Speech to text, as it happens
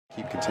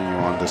Keep continuing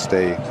on to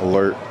stay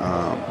alert,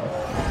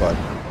 but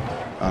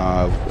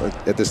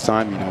at this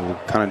time, we're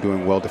kind of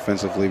doing well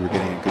defensively. We're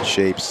getting in good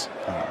shapes.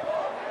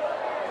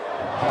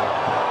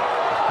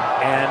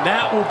 And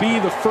that will be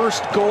the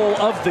first goal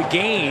of the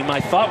game. I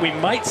thought we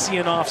might see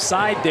an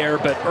offside there,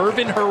 but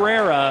Irvin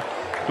Herrera,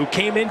 who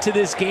came into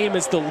this game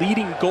as the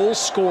leading goal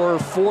scorer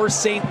for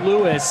St.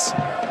 Louis,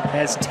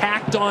 has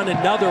tacked on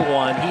another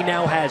one. He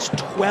now has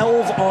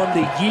 12 on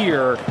the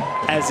year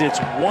as it's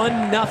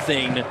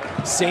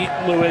 1-0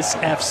 St. Louis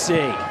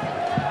FC.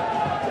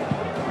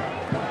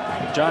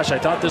 Josh, I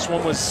thought this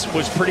one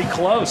was pretty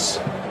close.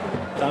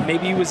 Thought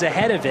maybe he was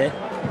ahead of it.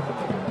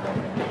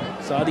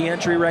 Saw the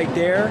entry right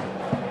there.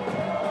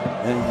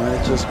 And it might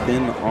have just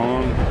been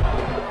on.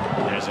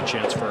 There's a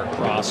chance for a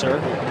crosser.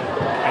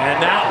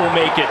 And that will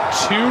make it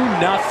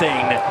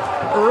 2-0.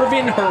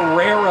 Irvin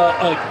Herrera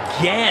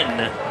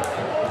again,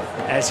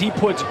 as he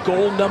puts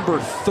goal number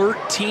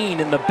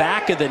 13 in the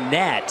back of the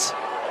net.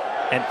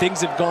 And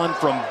things have gone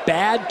from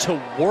bad to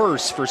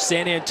worse for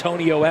San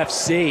Antonio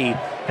FC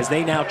as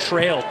they now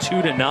trail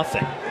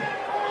 2-0.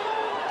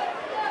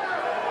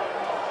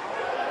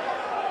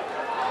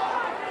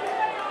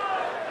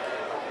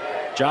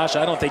 Josh,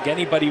 I don't think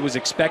anybody was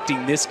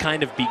expecting this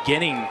kind of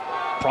beginning,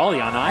 probably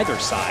on either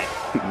side.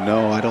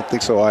 No, I don't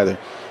think so either.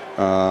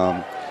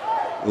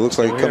 It looks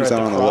like it comes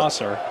down on the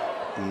crosser,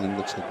 and then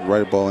looks like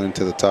right ball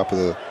into the top of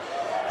the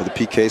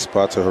PK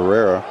spot to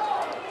Herrera.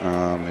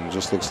 And it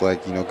just looks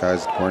like,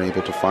 guys weren't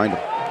able to find him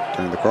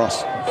during the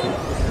cross.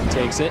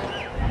 Takes it.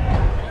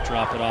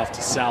 Drop it off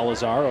to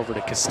Salazar, over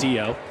to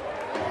Castillo.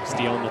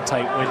 Castillo in the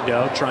tight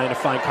window, trying to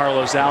find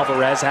Carlos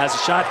Alvarez, has a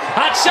shot.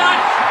 Hot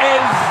shot!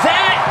 And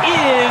that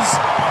is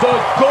the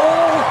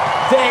goal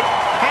that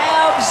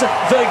halves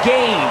the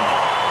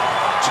game.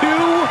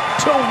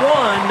 2-1,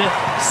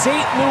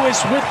 St. Louis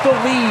with the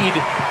lead,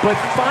 but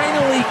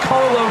finally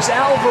Carlos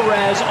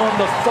Alvarez on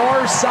the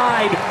far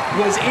side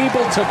was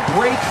able to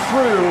break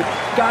through,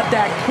 got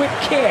that quick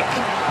kick.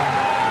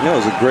 Yeah,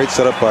 it was a great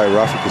setup by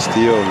Rafa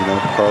Castillo.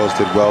 Carlos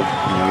did well.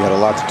 He had a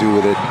lot to do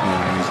with it.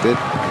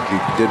 He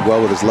did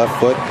well with his left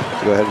foot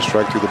to go ahead and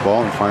strike through the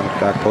ball and find the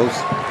back post.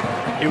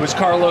 It was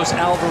Carlos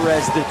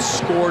Alvarez that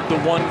scored the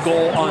one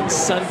goal on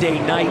Sunday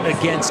night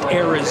against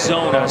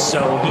Arizona,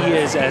 so he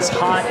is as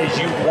hot as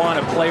you want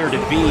a player to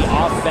be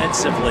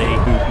offensively.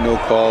 No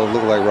call. It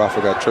looked like Rafa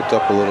got tripped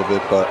up a little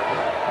bit, but...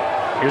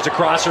 Here's a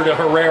crosser to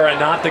Herrera,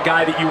 not the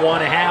guy that you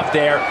want to have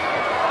there.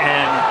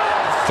 And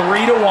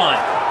 3-1.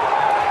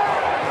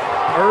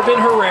 Irvin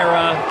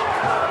Herrera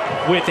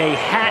with a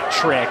hat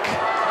trick.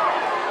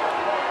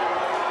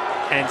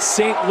 And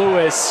St.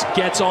 Louis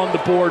gets on the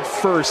board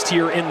first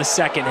here in the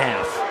second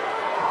half.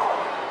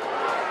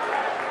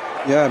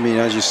 Yeah,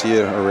 as you see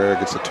it, Herrera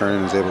gets a turn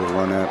and is able to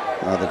run at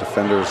the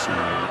defenders.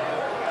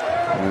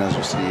 And as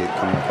you see it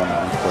coming up on the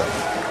replay.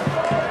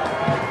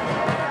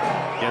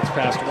 Gets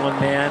past one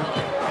man.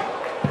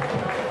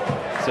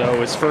 So it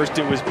was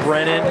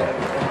Brennan,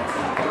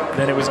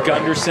 then it was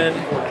Gunderson,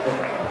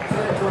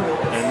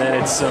 and then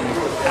it's some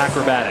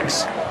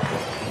acrobatics.